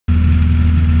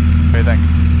do you think?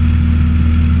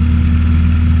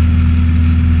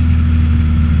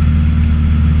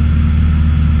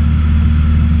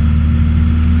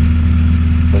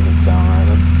 Doesn't sound right.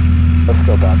 Let's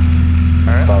go back. All It's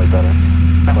right. probably better.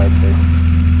 Quite safe.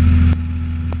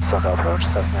 SoCal approach,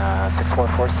 Cessna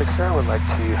 64460 would like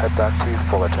to head back to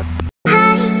Fullerton.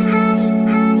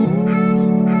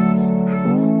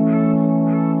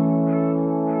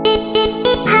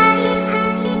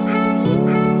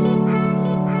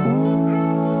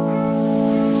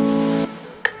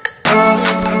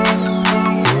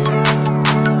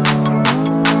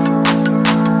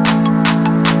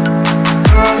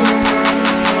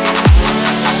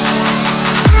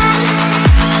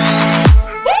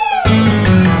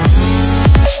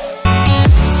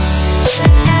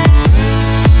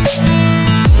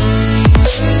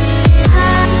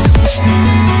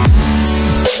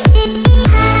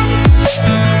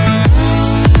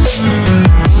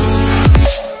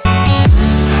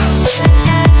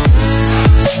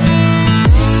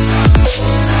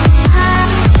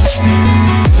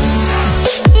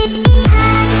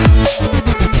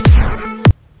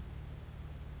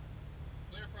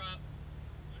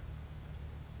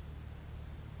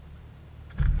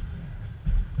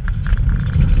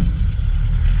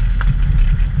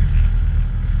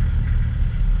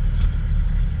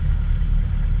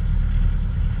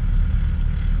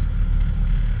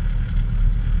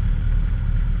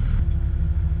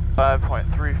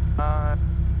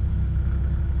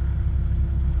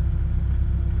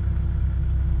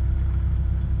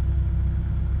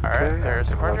 Alright, there's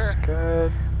departure. Looks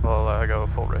good. We'll go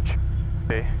full ridge.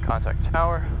 Okay, contact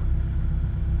tower.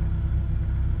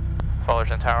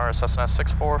 Fullerton Tower, Cessna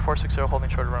 64460, holding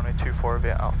short of runway 24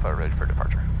 via Alpha, ready for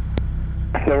departure.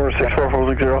 Number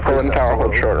 64460, Fullerton Tower,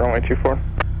 hold short, runway 24.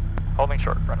 Holding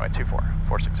short, runway 24,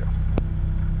 460.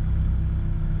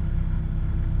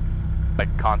 I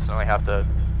constantly have to...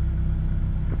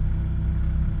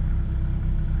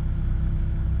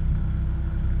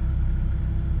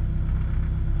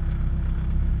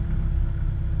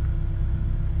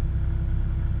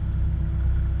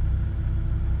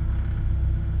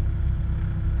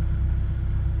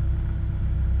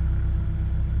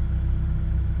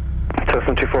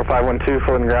 Cessna 24512,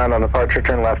 full and ground on departure,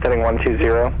 turn left heading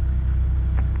 120.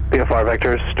 VFR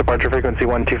vectors, departure frequency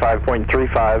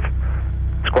 125.35,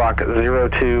 squawk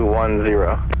 0210.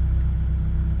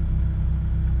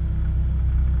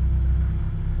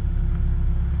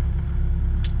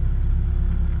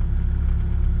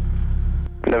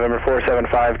 November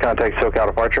 475, contact SoCal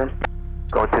departure.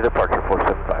 Going to departure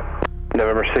 475.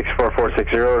 November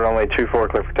 64460, runway 24,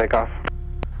 clear for takeoff.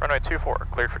 Runway 24,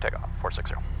 cleared for takeoff,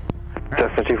 460.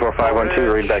 Cessna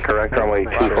 24512, read that correct, runway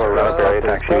 24, run up area,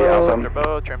 taxi via Alpha. Under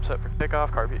bow, trim set for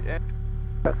takeoff, car beat in.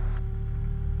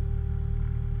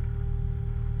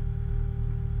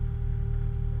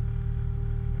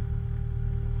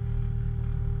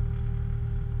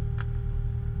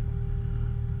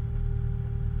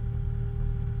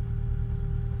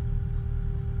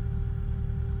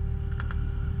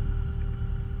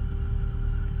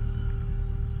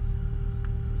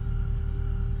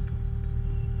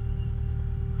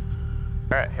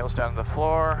 Alright, heels down to the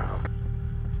floor,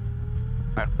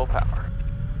 and full power.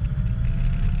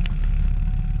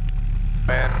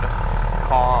 Wind,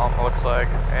 calm, looks like.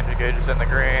 Engine gauge is in the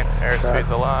green,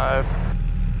 airspeed's alive.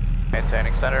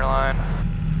 Maintaining center line.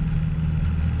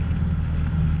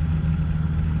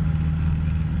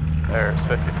 There's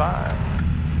 55.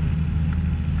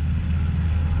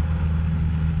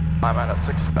 I'm at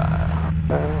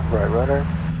 65. Right rudder.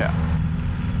 Yeah.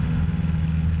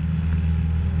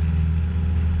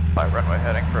 By runway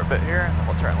heading for a bit here, and then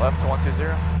we'll turn left to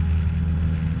 120.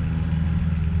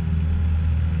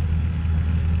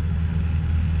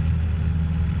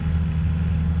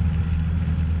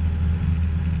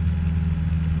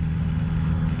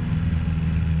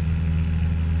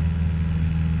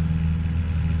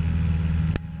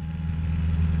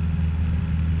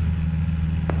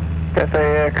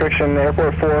 Cafe correction,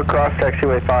 Airport 4, cross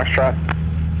taxiway Foxtrot.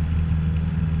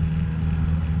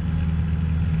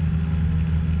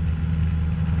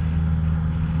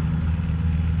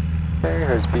 Okay,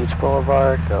 here's Beach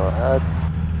Boulevard, go ahead.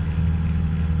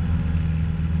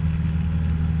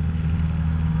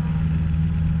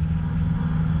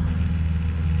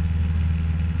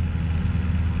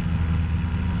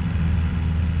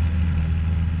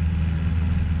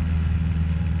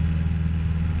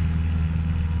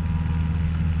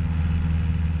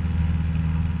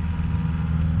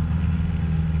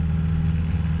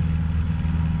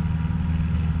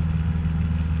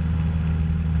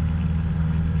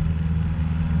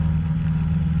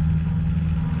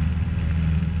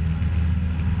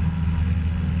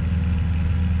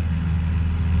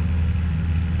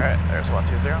 Alright, there's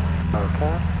 120.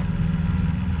 Okay.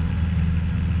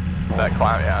 That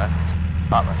climb, yeah, I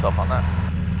caught myself on that.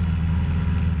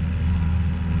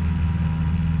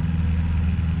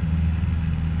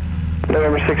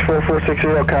 November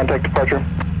 64460, contact departure.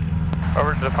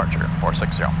 Over to departure,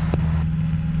 460.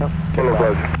 Kilo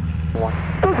close.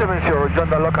 270, John,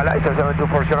 the localizer,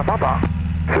 7240, Papa.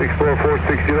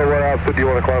 64460, what outfit do you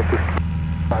want to climb to?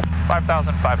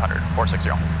 5,500, 460.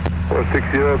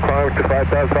 460, climb to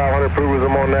 5,500, approve with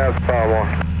them on nav, power on.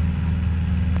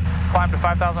 Climb to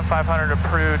 5,500,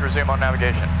 approved, resume on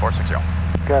navigation, 460.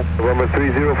 Good. November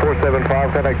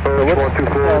 30475, contact approach, We'll just change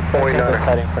this 124.9.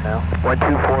 heading for now.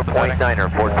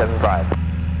 124.9er, 475.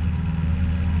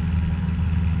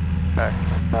 Okay.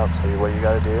 Nope, so what you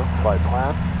gotta do, flight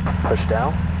plan, push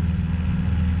down,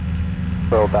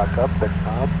 throw back up, big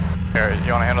knob. Here,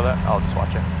 you want to handle that? I'll just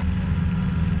watch it.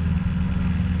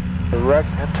 Direct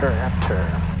enter, enter.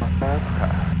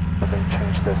 Okay. Let me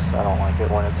change this, I don't like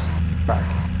it when it's back.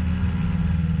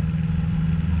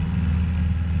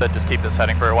 Then just keep this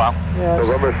heading for a while. Yeah.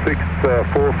 November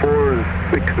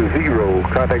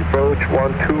 64460, contact approach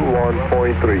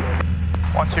 121.3.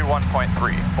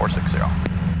 121.3, 460.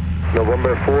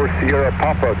 November 4 Sierra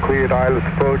Papa, cleared ILS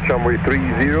approach, runway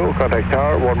 30, contact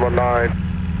tower 119.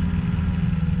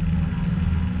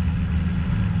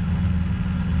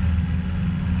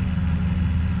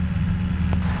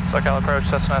 SoCal approach,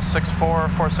 Cessna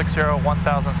 64460,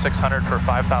 1,600 for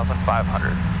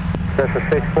 5,500. Cessna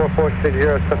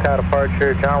 64460, SoCal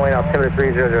departure, John Wayne, altimeter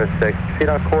 3006. Proceed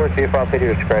on course, VFR at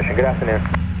your discretion. Good afternoon.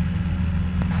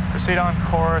 Proceed on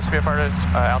course, VFR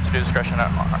altitude discretion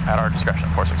at our discretion,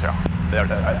 460. There,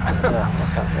 Yeah,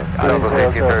 I don't know,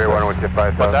 1831 with your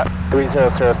 5,000. What's that?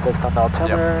 3006 on the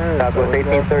altimeter. Southwest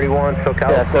 1831,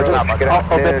 SoCal Yeah, so just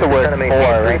omit the word for,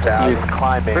 right? Just use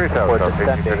climbing or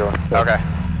descending. Okay.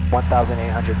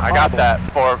 1,800 I got that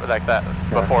for like that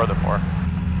before the 4.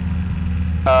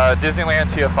 Disneyland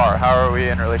TFR, how are we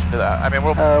in relation to that? I mean,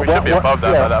 we should be above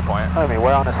that by that point. I mean,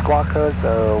 we're on a squawk code,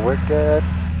 so we're good.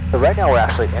 So right now we're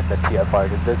actually in the TFR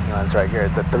because Disneyland's right here.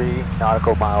 It's a 3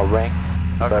 nautical mile ring,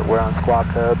 but we're on squawk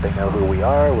code. They know who we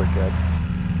are. We're good.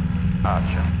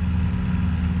 Gotcha.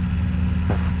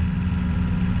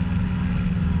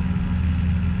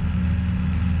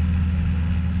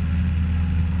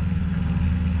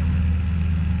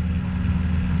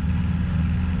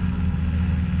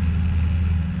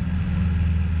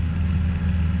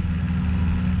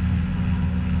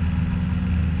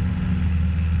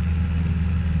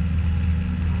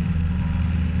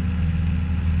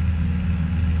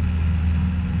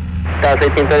 South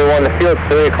 1831, the field's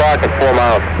 3 o'clock at 4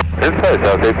 miles. Inside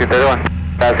South 1831.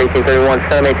 South 1831,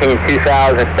 center maintaining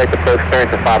 2,000, expect approach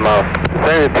clearance at 5 miles.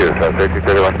 72, South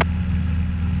 1831.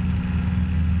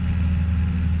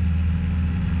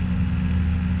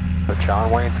 So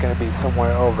John Wayne's going to be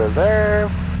somewhere over there.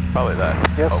 Probably that.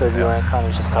 Yep, so if you want to kind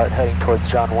of just start heading towards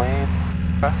John Wayne.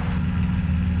 Okay.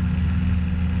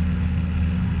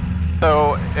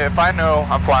 So if I know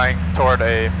I'm flying toward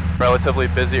a relatively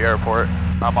busy airport,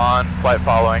 I'm on flight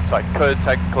following, so I could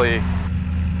technically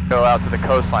go out to the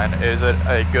coastline. Is it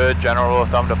a good general rule of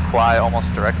thumb to fly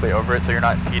almost directly over it so you're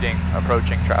not impeding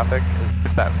approaching traffic?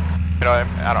 If that, you know,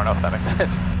 I don't know if that makes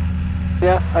sense.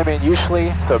 Yeah, I mean,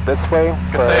 usually, so this way.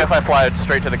 Because say if I fly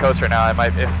straight to the coast right now, I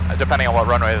might, depending on what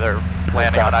runway they're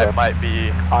landing on, I might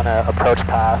be on an approach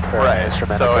path for an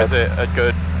instrument. So is it a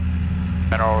good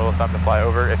general rule of thumb to fly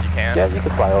over if you can? Yeah, you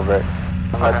can fly over it.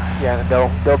 Unless, yeah,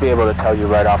 they'll be able to tell you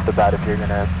right off the bat if you're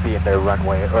gonna be in their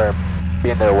runway or be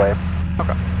in their way.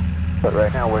 Okay. But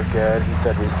right now we're good. He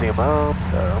said resume home,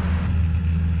 so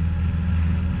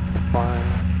fine.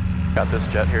 Got this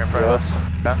jet here in front of us.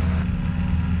 Yeah.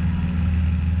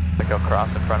 I think he'll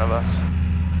cross in front of us.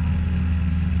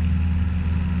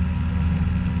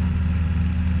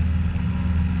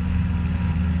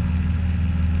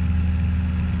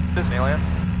 Disneyland.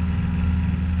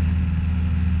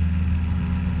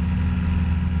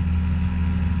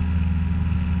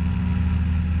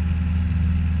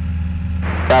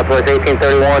 Southwest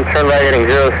 1831, turn right heading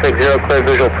 060, clear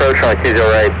visual approach on 20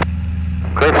 right.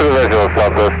 Clear for the visual,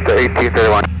 Southwest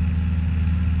 1831.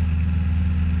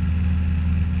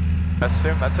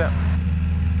 Assume that's it.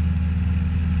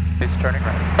 He's turning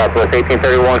right. Southwest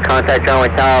 1831, contact John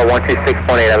Wayne Tower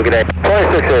 126.8, have a good day.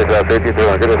 26 days, South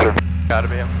 1831, good day, sir. Gotta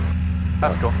be him.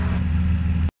 That's cool.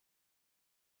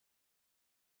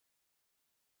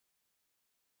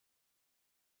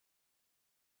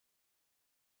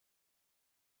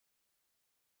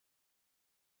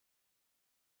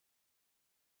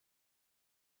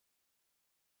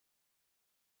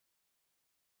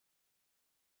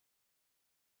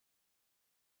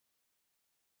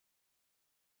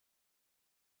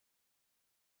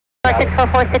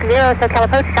 6460, SoCal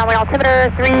approach, downwind altimeter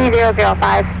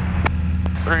 3005.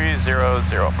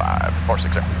 3005,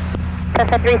 460.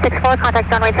 Cessna 364, contact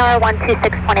runway tower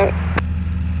 126.8.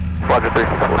 Roger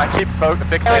 364. I keep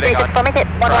fixating on... 364, make it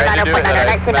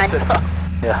 119.9, 19.9.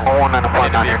 Yeah.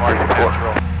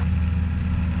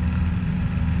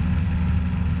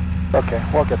 119.9. Okay,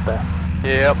 we'll get there.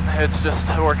 Yep, it's just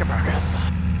a work in progress.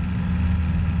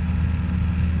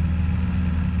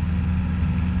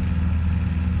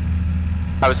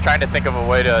 I was trying to think of a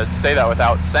way to say that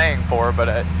without saying 4,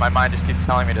 but my mind just keeps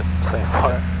telling me to say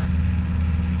 4.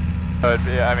 So it'd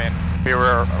be, I mean, we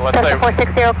were, let's say...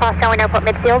 460, cross John Wayne Airport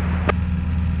midfield.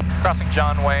 Crossing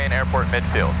John Wayne Airport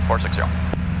midfield, 460.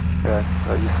 Good,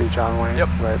 so you see John Wayne? Yep.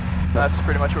 Right. That's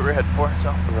pretty much what we're heading for,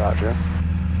 so. Roger.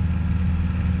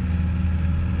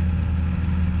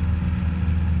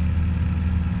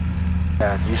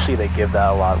 And usually they give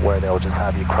that a lot where they'll just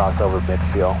have you cross over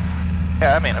midfield.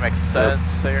 Yeah, I mean, it makes sense,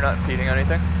 so you're not impeding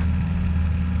anything.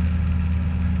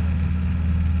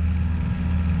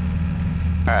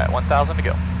 Alright, 1,000 to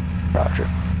go. Roger.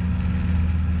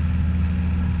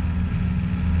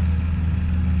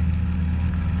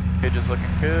 Gauge is looking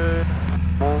good.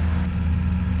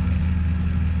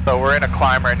 So we're in a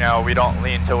climb right now. We don't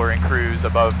lean till we're in cruise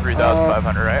above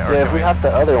 3,500, right? Or yeah, if we have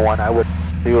the other one, I would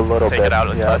do a little take bit. It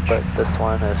out a yeah, touch. But this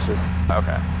one is just...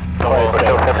 Okay. So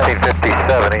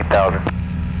 1757, 8,000.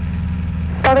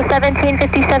 Delta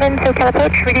 1757, SoCal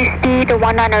approach, reduce speed to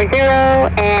 1900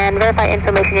 and verify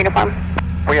information uniform.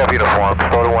 We have uniforms,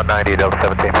 Delta 190, Delta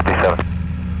 1757.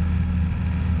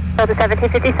 Delta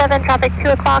 1757, traffic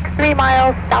 2 o'clock, 3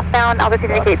 miles, southbound,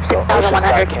 altitude indicate So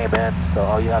Oceanside 6,100. came in, so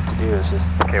all you have to do is just...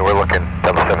 Okay, we're looking,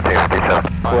 Delta 1757.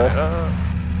 twist.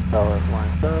 So it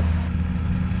lines up.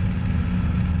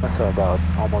 That's about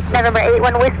almost... November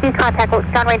 81 Whiskey, contact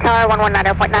John Wayne Tower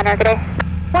 119.9 today.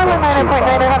 119.9,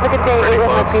 have a good day,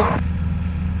 81 Whiskey.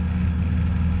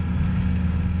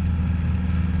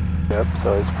 Yep,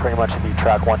 so it's pretty much if you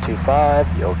track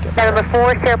 125, you'll get there. November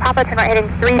 4 Sierra Papa, turn right heading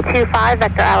 325,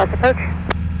 vector Alice approach.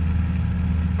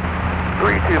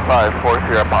 325, 4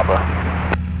 Sierra Papa.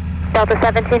 Delta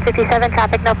 1757,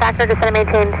 traffic no factor, descend and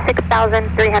maintain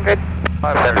 6,300.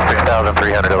 6,300, Delta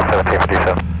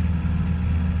 1757.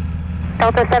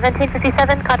 Delta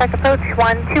 1757, contact approach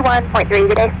 121.3,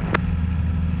 good day.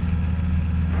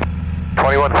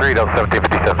 21.3, Delta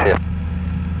 1757 here.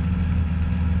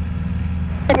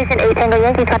 Position 8 Tango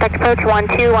Yankee, contact approach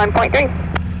 121.3.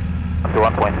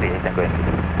 121.3, Tango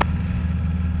Yankee.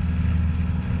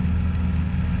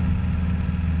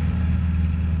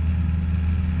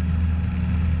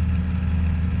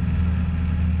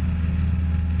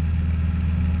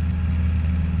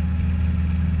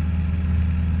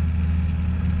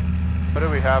 What do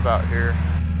we have out here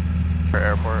for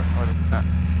airport? What is that?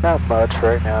 Not much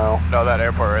right now. No, that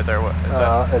airport right there, what is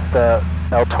that? It's the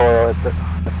El Toro, it's the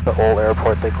old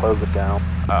airport, they closed it down.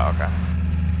 Oh, okay.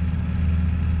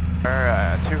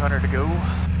 Alright, 200 to go.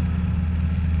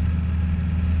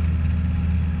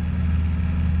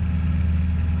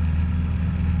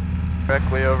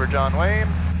 Directly over John Wayne.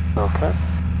 Okay.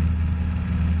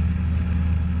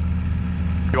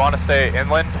 You want to stay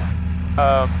inland?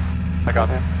 Like on...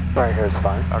 Right here is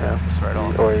fine. Okay, yeah. just right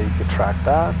on. Or you could track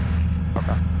that.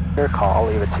 Okay. Your call, I'll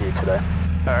leave it to you today.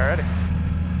 Alrighty.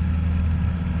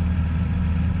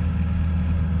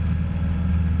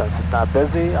 Since it's not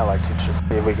busy, I like to just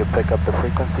see if we could pick up the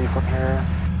frequency from here.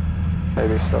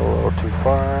 Maybe still a little too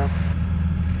far.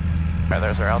 Alright,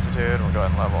 there's our altitude. We'll go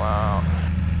ahead and level out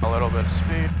a little bit of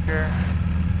speed here.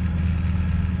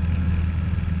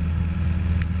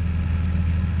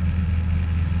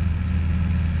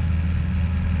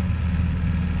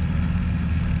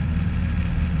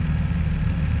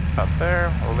 Up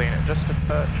there, we'll lean it just a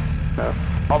touch. No.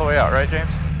 All the way out, right,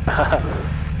 James?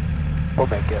 We'll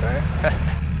make it, right?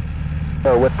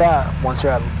 So with that, once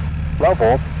you're at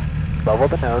level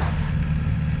the nose,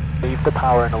 leave the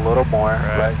power in a little more,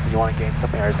 right? So you want to gain some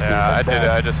airspeed. Yeah, I did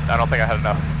it. I don't think I had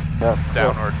enough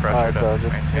downward pressure to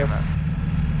maintain that.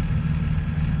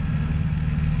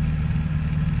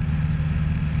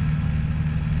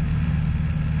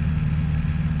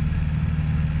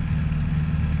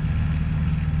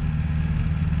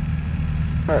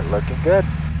 Alright, looking good.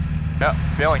 Yep,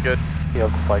 feeling good. You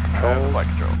have the flight controls. Flight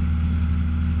control.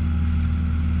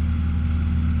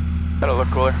 That'll look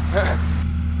cooler.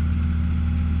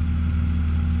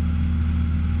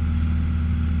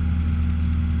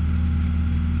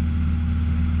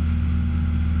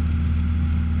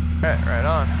 Alright, right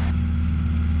on.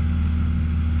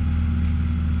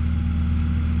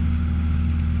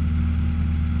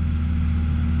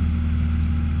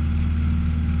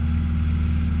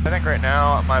 I think right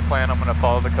now, my plan, I'm going to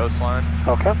follow the coastline.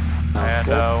 Okay. And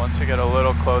once we get a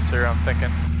little closer, I'm thinking,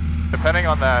 depending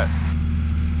on that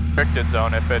restricted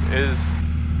zone, if it is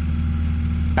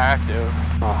active,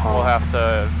 we'll have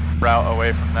to route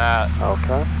away from that.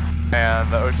 Okay. And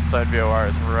the Oceanside VOR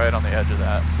is right on the edge of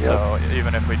that. Yep. So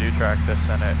even if we do track this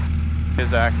and it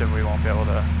is active, we won't be able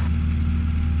to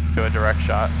do a direct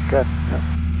shot. Good. Yep.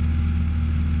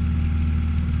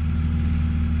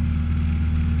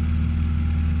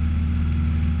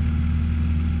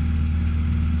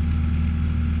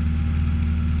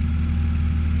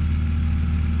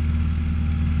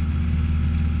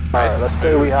 Alright, let's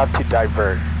say we have to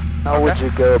divert. How would you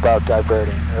go about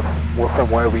diverting from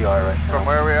where we are right now? From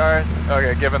where we are?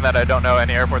 Okay, given that I don't know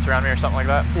any airports around me or something like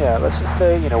that? Yeah, let's just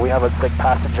say, you know, we have a sick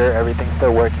passenger, everything's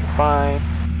still working fine,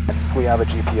 and we have a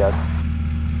GPS.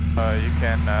 You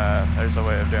can, there's a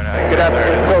way of doing it. Good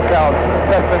afternoon, SoCal,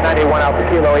 Cessna 91 Alpha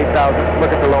Kilo 8000,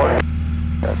 look at the lower.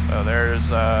 So there's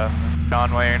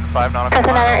John Wayne, 5 nautical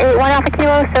Cessna miles. 981 Alpha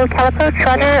Kilo, SoCal approach,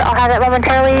 roger. I'll have that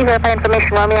momentarily, verify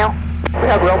information, Romeo. We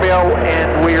have Romeo,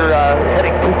 and we're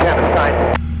heading 210 aside.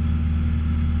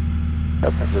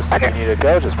 Yep, and just if you need to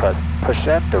go, just push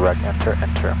in, direct enter,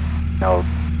 enter. I'll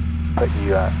put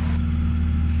you at...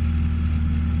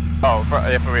 Oh,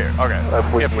 if we, okay.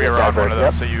 If we are on one of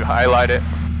those, so you highlight it.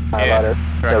 Highlight it,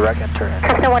 direct enter, enter.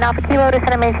 Cessna 1 Alpha Kilo,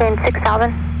 descend and maintain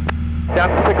 6,000. Down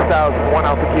to 6,000, 1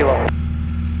 Alpha Kilo.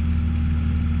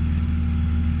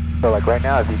 So like right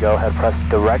now, if you go ahead, press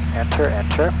direct enter,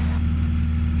 enter.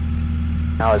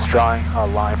 Now it's drawing a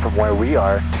line from where we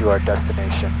are to our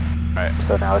destination. Right.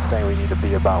 So now it's saying we need to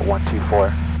be about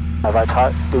 124.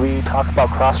 Did we talk about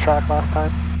cross track last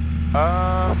time?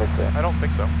 Let me see. I don't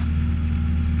think so.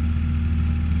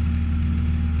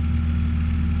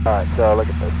 Alright, so look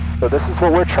at this. So this is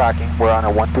what we're tracking. We're on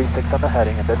a 136 on the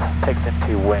heading, and this takes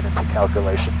into wind into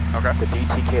calculation. Okay. The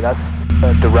DTK, that's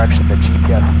the direction the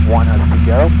GPS want us to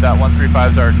go. That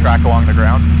 135 is our track along the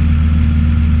ground.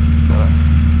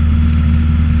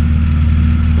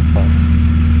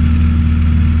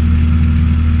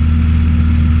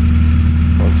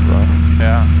 That's rough.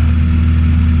 Yeah.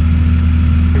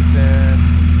 It's in.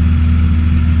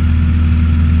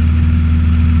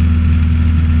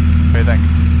 What do you think?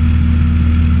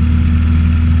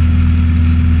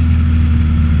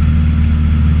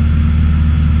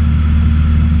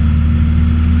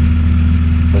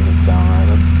 Doesn't sound right.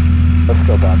 Let's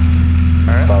go back.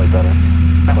 It's probably better.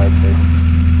 Quite safe.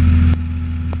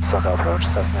 SoCal approach,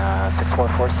 Cessna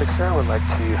 64460 would like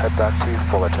to head back to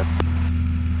Fullerton.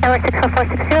 Tower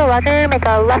 64460, roger. Make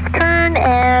a left turn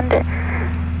and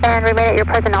remain at your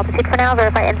present altitude for now.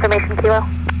 Verify information, Kilo.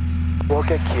 We'll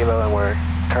get Kilo and we're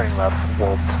turning left.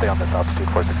 We'll stay on this altitude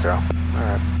 460.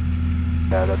 Alright.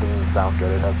 Yeah, that doesn't sound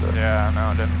good. It has a... Yeah,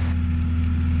 no, it didn't.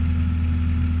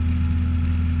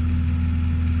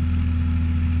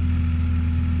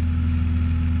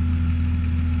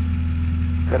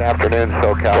 Good afternoon,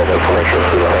 SoCal, Deflection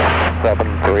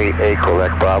 738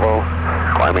 Quebec Bravo,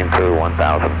 climbing to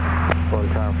 1000.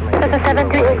 Cessna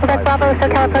 738 Quebec Bravo,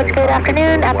 SoCal approach, good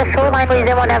afternoon. At the shoreline, will you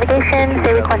zone on navigation,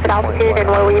 say requested altitude, and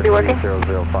where will you be working? We'll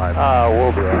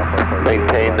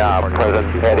maintain present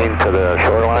heading to the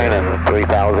shoreline and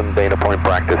 3000 data point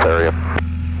practice area.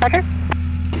 Roger.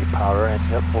 Keep power in.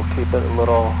 Yep, we'll keep it a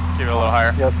little... Keep it a little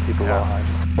higher? Yep, keep it a little high,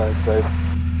 just to play safe.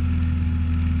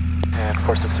 And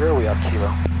 460, we have Kilo.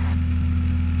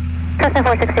 Cessna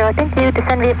 460, thank you.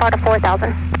 Descend VFR to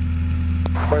 4,000.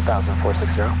 4,000,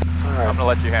 460. Alright. I'm going to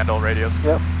let you handle radios.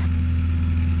 Yep.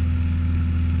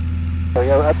 So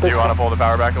yeah, at Do this you want to pull the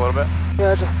power back a little bit?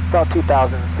 Yeah, just about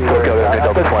 2,000 and see where it's at.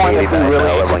 At this point, if we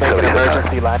really need to make an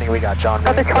emergency landing, we got John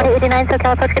Wayne. Delta 2089,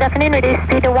 SoCal approach, good afternoon. Reduce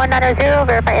speed to 190,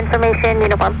 verify information,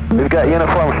 uniform. We've got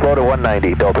uniform slow to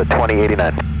 190, Delta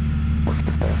 2089.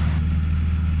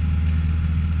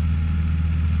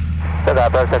 SoCal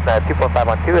approach, Cessna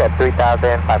 24512 at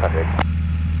 3,500.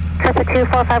 Cessna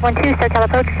 24512, SoCal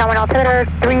approach, downwind altimeter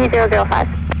 3005.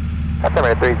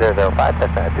 Altimeter 3005,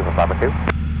 Cessna 24512.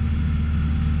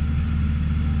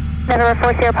 November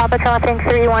 40 Papa, traffic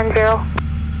 310.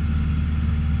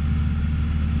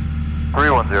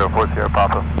 310, 40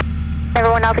 Papa.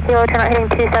 Number 1 Alpha Kilo, turn right heading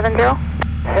 270.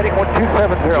 Heading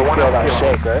 1270, 1 Feel that Alpha Kilo.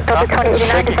 shake, right? Delta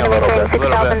 2089, descend and maintain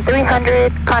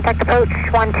 6,300, contact approach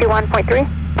 121.3.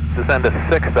 Descend to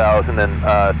 6,000 and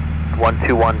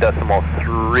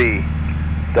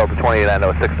 121.3. Delta 29, that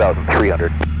was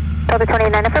 6,300. Delta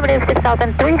 29, affirmative,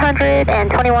 6,300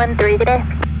 and 21.3, good day.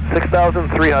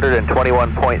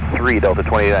 6,321.3, Delta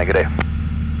 29, good day.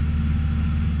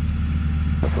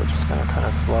 we're just going to kind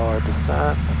of slow our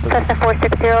descent. Cessna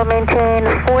 460, maintain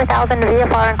 4,000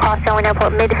 VFR and cross runway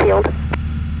airport midfield.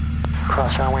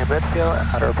 Cross runway midfield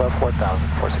at or above 4,000,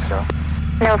 460.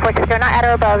 No, 460, not at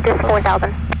or above, just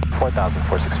 4,000. 4,000,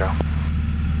 460.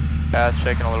 Yeah, it's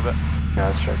shaking a little bit. Yeah,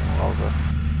 it's shaking a little bit.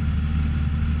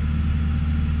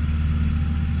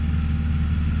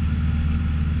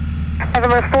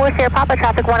 November 4, Sierra Papa,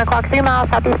 traffic 1 o'clock, 3 miles,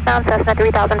 southeastbound, Cessna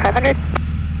 3,500.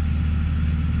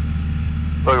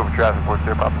 Looking for traffic for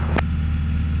Sierra Papa.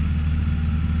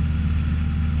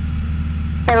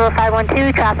 November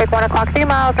 512, traffic 1 o'clock, 3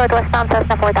 miles, northwestbound,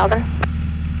 Cessna 4,000.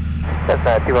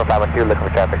 Cessna 512, looking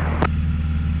for traffic.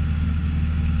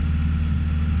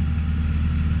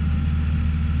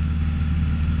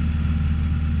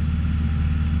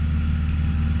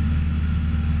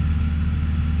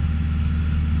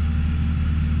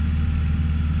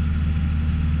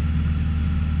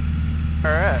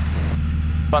 Alright.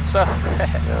 Fun stuff.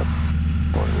 Yep.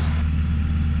 Borders.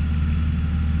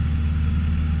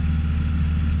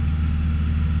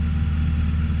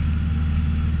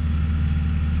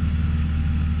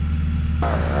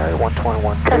 Alright,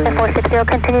 121. Cessna 460,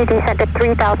 continue descent to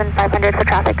 3,500 for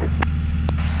traffic.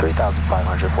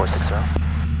 3,500, 460.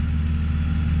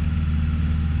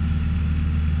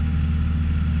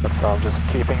 So I'm just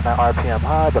keeping that RPM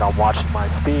high, but I'm watching my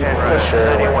speed. Right. For sure.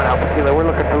 91 Alpha Kilo, we're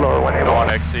looking to lower You don't 181. want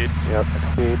to exceed. Yep,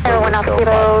 exceed. November 1 Alpha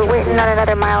Kilo, waiting on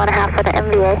another mile and a half for the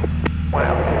MVA. 1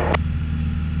 Alpha.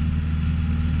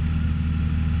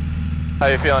 How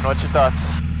you feeling? What's your thoughts?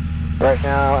 Right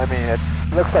now, I mean, it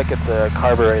looks like it's a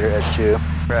carburetor issue,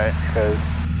 Right. because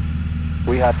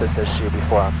we had this issue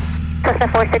before. Cessna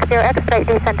 460, expedite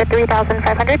descent to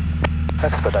 3,500.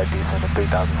 Expedite descent to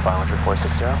 3,500,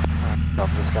 460. So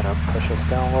I'm just going to push us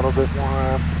down a little bit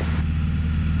more.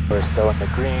 We're still in the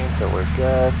green, so we're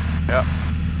good. Yep.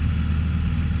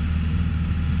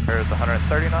 There's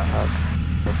 130 knots.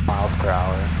 Miles per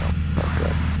hour, so we're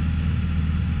good.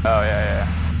 Oh, yeah.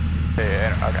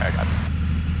 Yeah, okay, I got it.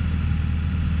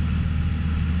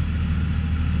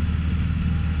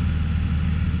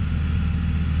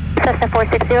 Cessna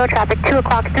 460, traffic 2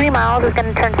 o'clock, 3 miles, is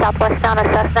going to turn southwestbound to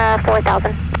Cessna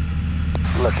 4,000.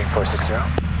 Looking 460.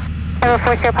 November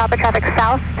 4 Sierra Papa, traffic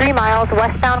south, 3 miles,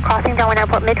 westbound, crossing Darwin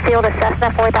Airport midfield to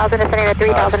Cessna 4,000, descending to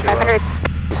 3,500.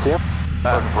 You see him?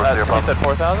 You said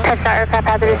 4,000? Cessna aircraft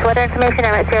hazardous weather information,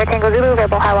 Emirates Sierra Tango Zulu,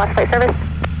 available high loss flight service.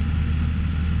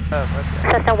 Oh,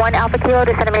 okay. Cessna 1 Alpha Kilo,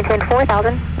 descend and maintain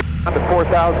 4,000. Under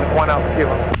 4,000, 1 Alpha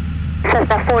Kilo.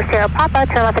 Cessna 4 Sierra Papa,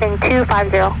 turn left heading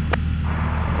 250.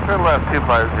 Turn left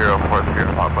 250 for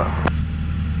Sierra Papa.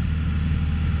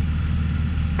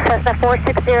 Cessna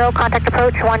 460, contact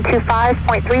approach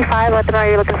 125.35, let them know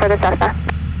you're looking for the Cessna.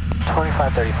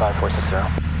 2535,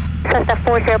 460. Cessna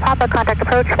 4 Sierra Papa, contact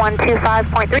approach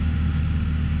 125.3.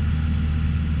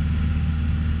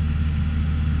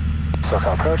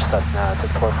 SoCal approach, Cessna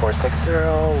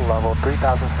 64460, level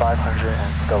 3,500,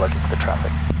 and still looking for the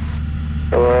traffic.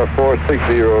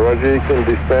 460, Roger, you can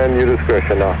descend your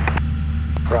discretion now.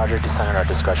 Roger, descend at our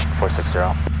discretion, 460.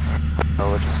 So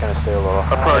we're just going to stay a little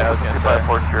high. Approach Yeah, I was gonna say.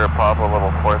 4 Sierra Papa,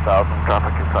 level 4,000,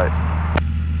 traffic in sight.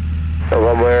 So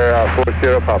runway 4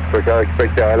 Sierra Papa, so I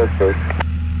expect the ILS first.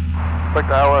 Expect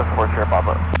the ILS 4 Sierra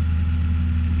Papa.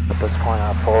 At this point,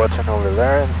 I have Fullerton over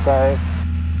there in sight.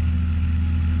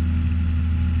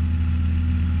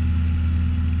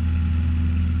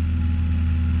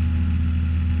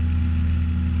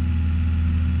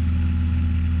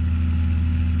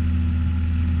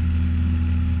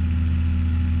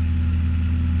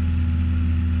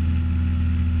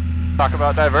 Talk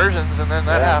about diversions and then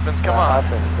that happens, come on.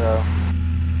 Happens, so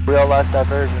real life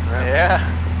diversion, right?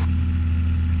 Yeah.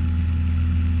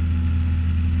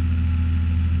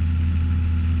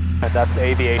 And that's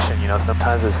aviation, you know,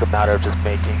 sometimes it's a matter of just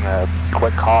making a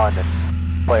quick call and then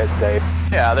play it safe.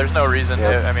 Yeah, there's no reason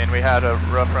Yep. to, I mean, we had a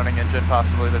rough running engine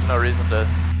possibly, there's no reason to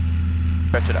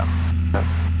stretch it out. Yep.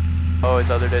 Always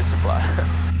other days to fly.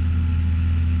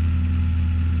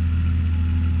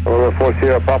 Over 4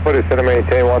 Sierra Papa, descend and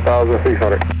maintain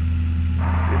 1,600. Descend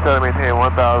and maintain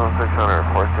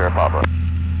 1,600, 4 Sierra Papa.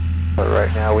 But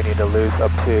right now we need to lose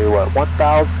up to, what,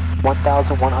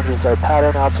 1,100 is our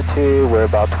pattern altitude. We're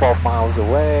about 12 miles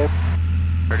away.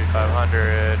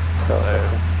 3,500, So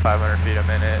so 500 feet a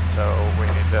minute, so we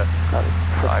need to,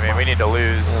 we need to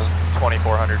lose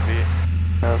 2,400 feet.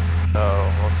 Yep.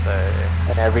 So we'll say,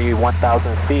 And every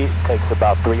 1,000 feet takes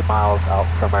about 3 miles out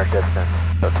from our distance,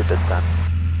 so to descend.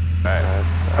 right,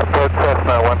 Approach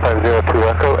Cessna 1502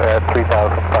 Echo at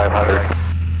 3,500.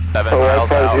 7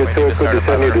 miles out, we need to start at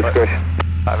descend your 500 foot, discretion.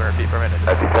 500 feet per minute.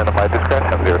 At descend at my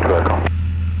discretion, 02 Echo.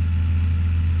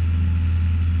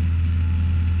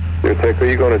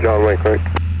 you going to John Wayne, correct?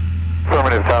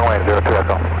 Affirmative, John Wayne, 02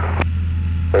 Echo.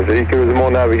 Roger, you can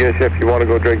resume navigation. If you want to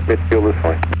go direct midfield, it's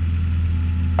fine.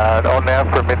 On nav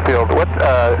for midfield. What,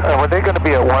 were they going to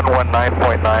be at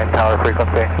 119.9 tower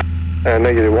frequency?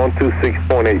 Negative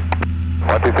 126.8.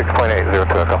 126.8,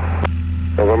 02 Echo.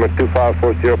 November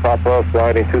 2540 Papa,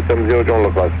 sliding 270, join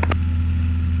localizer.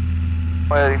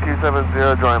 Sliding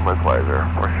 270, join localizer,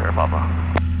 for sure, Papa.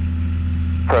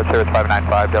 Approach here is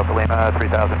 595 Delta Lima,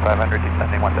 3,500,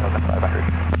 descending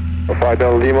 1,500. 5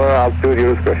 Delta Lima, altitude,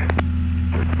 your discretion.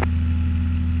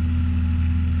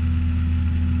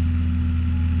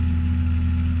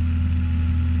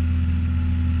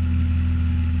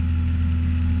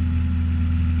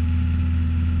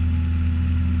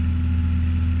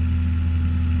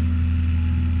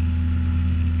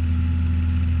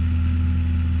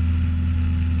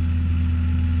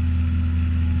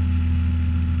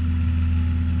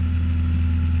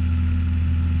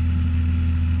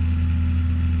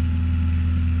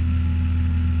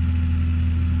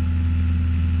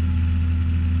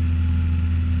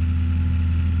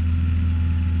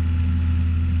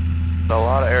 A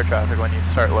lot of air traffic when you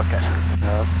start looking.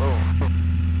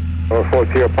 Number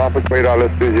 40 Papa, radar,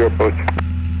 let's do 0 approach.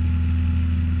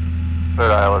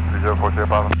 Radar, let's do 040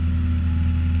 Papa.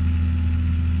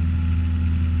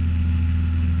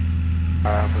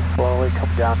 We'll slowly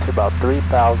come down to about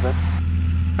 3,000.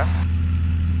 Okay.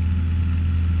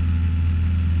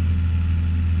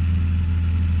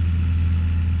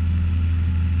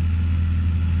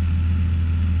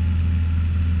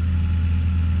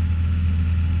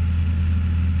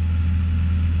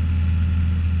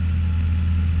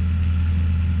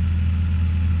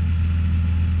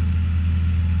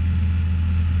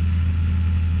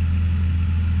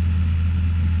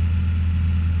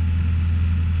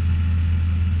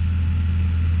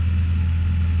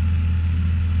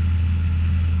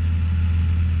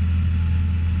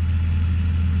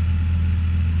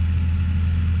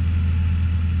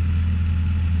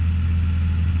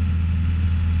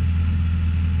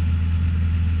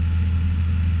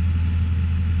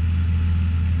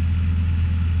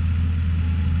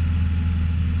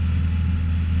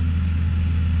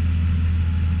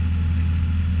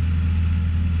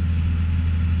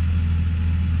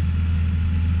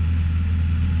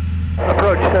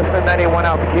 Approach Cessna 91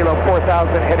 Alpha Kilo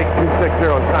 4000 heading 260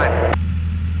 time.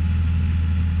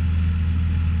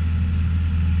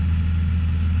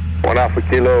 One Alpha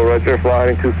Kilo, Roger,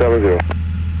 flying 270.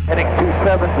 Heading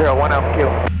 270, 1 Alpha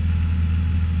Kilo.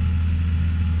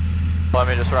 Let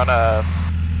me just run a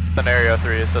scenario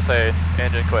 3, so say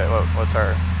engine quit, what's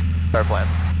our plan?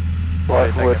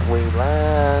 What would we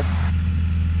land?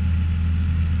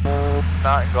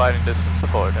 Not in gliding distance to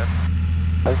Fullerton.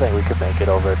 I think we could make it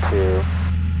over to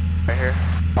Right here?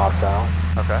 Nassau.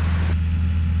 Okay.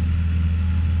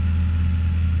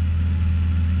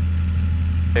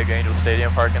 Big Angel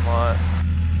Stadium parking lot.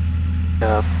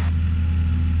 Yeah.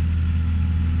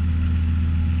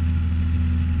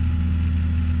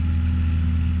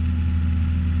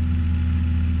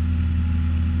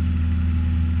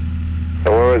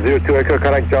 November 02 Echo,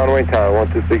 connect John Wayne Tower,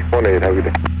 126.8, have a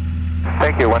good day.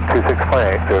 Thank you,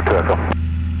 126.8, 02 Echo.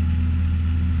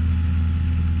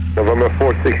 November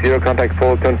 460, contact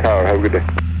Fullerton Tower, have a good day.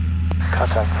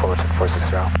 Contact Fullerton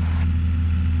 460.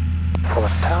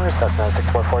 Fullerton Tower, Cessna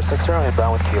 64460,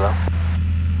 inbound with Kilo.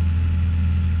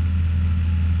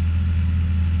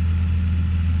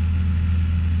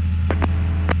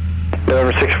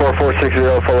 November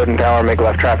 64460, Fullerton Tower, make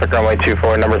left traffic, runway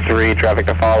 24, number 3, traffic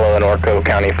to follow, an Orco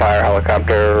County Fire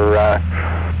helicopter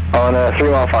on a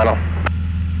 3-mile final.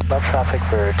 Left traffic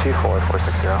for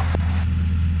 24460.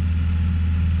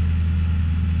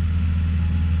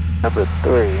 Number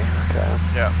 3, okay.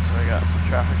 Yeah, so we got some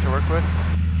traffic to work with.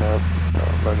 Nope,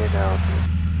 let me know.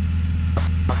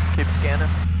 Keep scanning.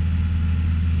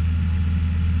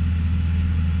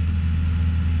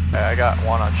 Okay, I got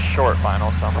one on short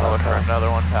final, so I'm gonna look for another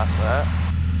one past that.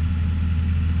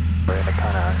 We're gonna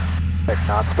kind of pick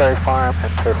Knott's Berry Farm,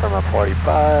 enter from a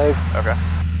 45. Okay.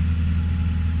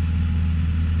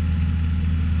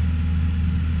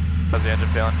 How's the engine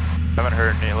feeling? I haven't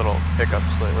heard any little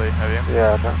hiccups lately, have you?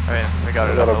 Yeah, no. I mean, we got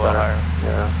it up a little higher.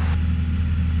 Yeah.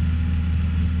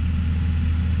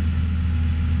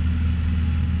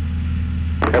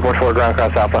 Airport 4, ground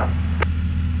cross Alpha.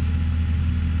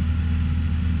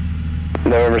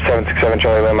 November 767,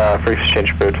 Charlie Lima, free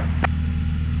exchange approved.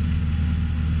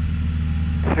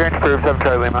 Exchange approved, 7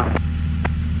 Charlie Lima.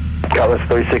 Cutlass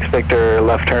 36 Victor,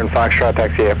 left turn Foxtrot,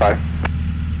 taxi AFI.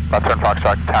 Left turn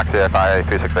Foxtrot, taxi AFI,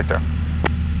 36 Victor.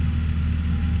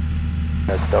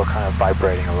 It's still kind of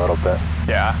vibrating a little bit.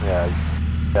 Yeah. Yeah.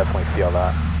 Definitely feel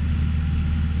that.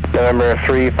 November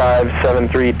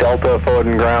 3573 Delta,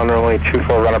 Fullerton ground, runway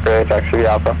 24, run up area, taxi via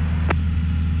Alpha.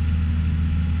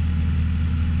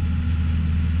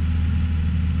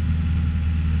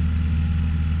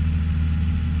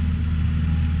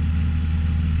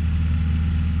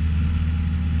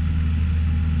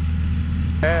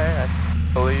 Okay,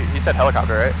 I believe, you said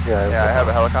helicopter, right? Yeah. Yeah, I have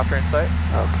a helicopter in sight.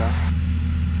 Okay.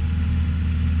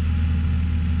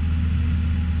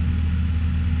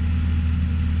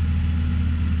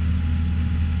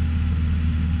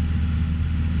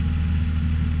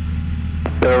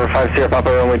 November 5 Sierra Papa,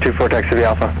 runway 24, taxi via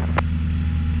Alpha.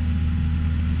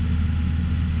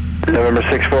 November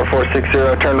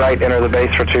 64460, turn right, enter the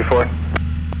base for 24.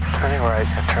 Turning right,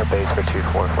 enter base for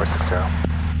 24460.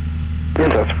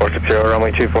 That's 460,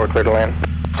 runway 24, clear to land.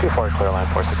 24, clear line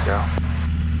 460.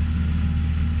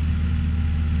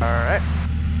 Alright.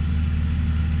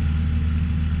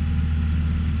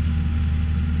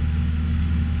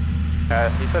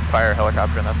 He said fire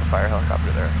helicopter, and that's a fire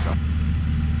helicopter there, so.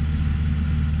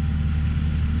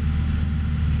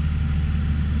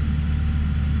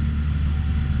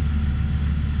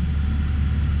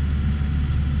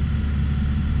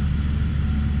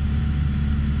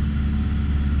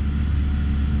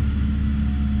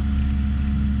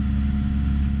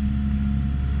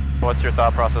 What's your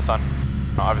thought process on,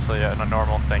 obviously, a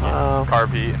normal thing,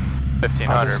 carb heat and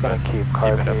 1500? I'm just going to keep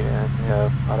carb heat in, yeah.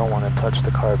 I don't want to touch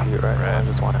the carb heat right now. I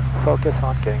just want to focus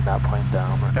on getting that plane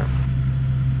down.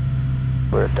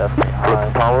 We're definitely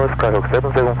high. Tower, Skyhawk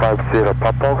 7750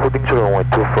 Papa, holding to runway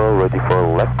 24, ready for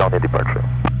left down departure.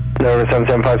 November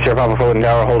 775 Sierra Papa, Fullerton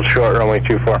tower, hold short, runway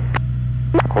 24.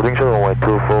 Holding to runway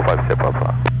 24, 5 Sierra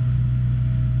Papa.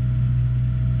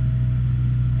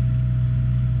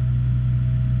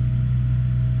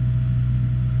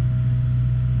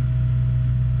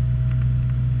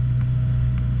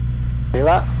 See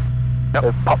that? Yep.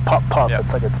 It pop, pop, pop. Yep.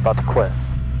 It's like it's about to quit.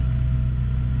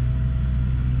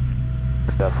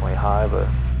 We're definitely high, but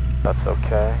that's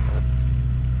okay.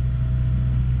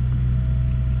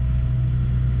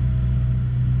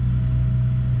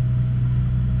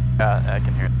 Yeah, I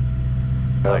can hear it.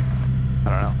 Like, I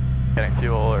don't know, getting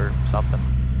fuel or something.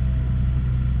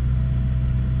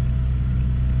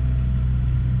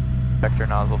 Vector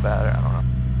nozzle bad, I don't know.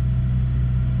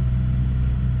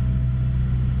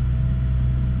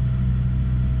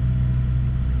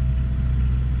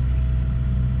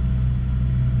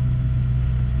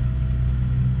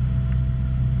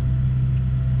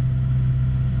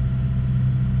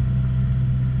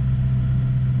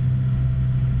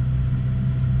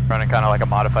 Running kind of like a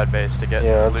modified base to get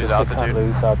lose just altitude. To kind of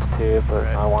lose altitude, but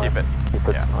Right. I want to keep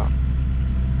it yeah.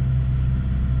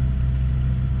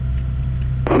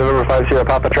 November 5 Sierra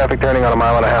Papa, traffic turning on a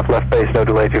 1.5 miles left base, no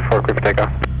delay, 24, clear for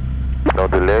takeoff. No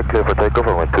delay, clear for takeoff,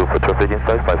 runway 24, traffic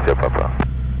inside, 5 Sierra Papa.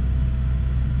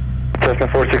 Cessna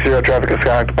 460, traffic is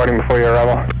Skyhawk departing before your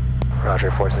arrival.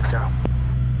 Roger, 460.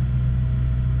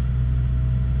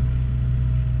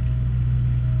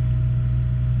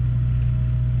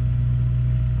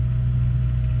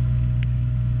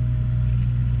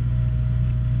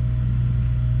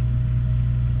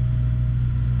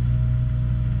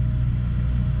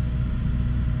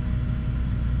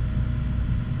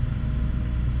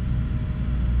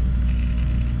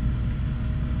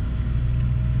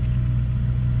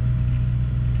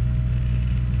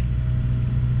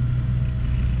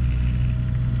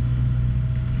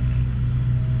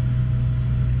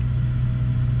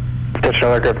 Attention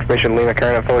aircraft information, Lima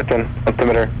current at Fullerton,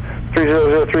 altimeter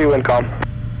 3003, wind calm.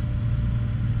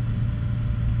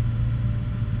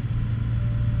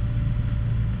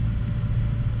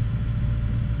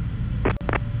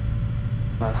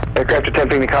 Aircraft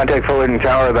attempting to contact Fullerton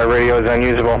Tower, that radio is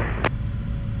unusable.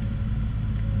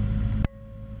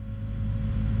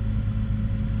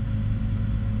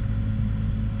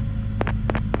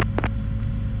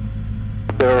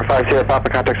 November 5 Sierra Papa,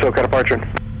 contact SoCal departure.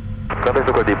 Contact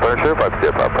SoCal departure, 5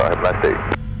 Sierra Papa, have a nice day.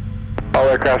 All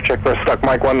aircraft check for stuck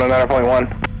Mike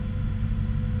 199.1.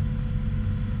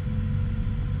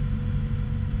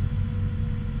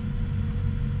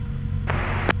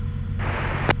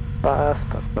 Fast,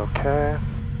 that's okay.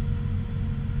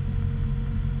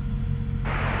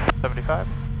 75?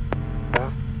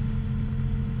 Yeah.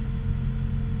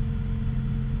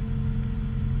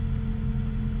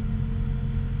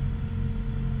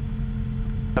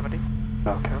 $70?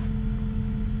 Okay.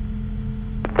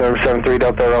 November 73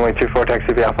 Delta, runway 24,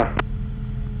 taxi via Alpha.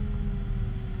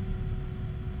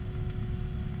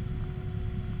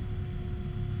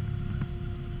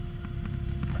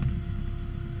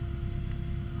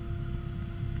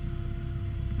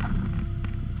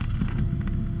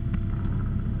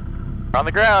 On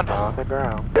the ground. On the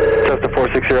ground. Cessna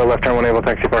 460, left turn 1 able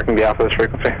taxi parking via Alpha this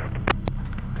frequency.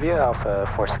 Via Alpha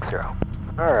 460.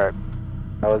 Alright.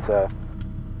 That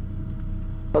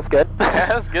was good.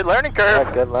 That's a good learning curve.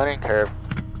 Yeah, good learning curve.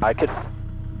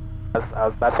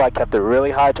 That's why I kept it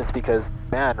really high, just because,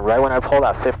 man, right when I pulled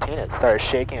at 15, it started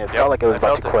shaking. It felt like it was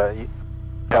about to quit. You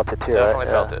felt it too, Definitely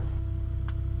right? felt it.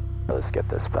 Let's get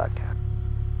this back.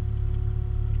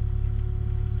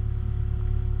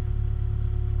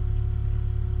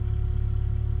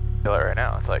 Feel it right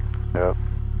now. It's like. Yep.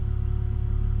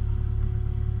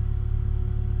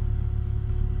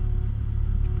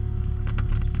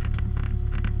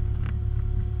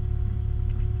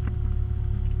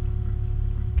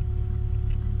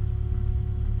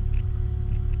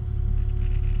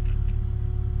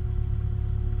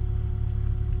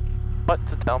 What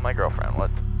to tell my girlfriend?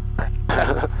 What?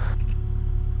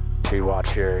 Should you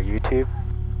watch your YouTube?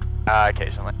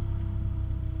 Occasionally.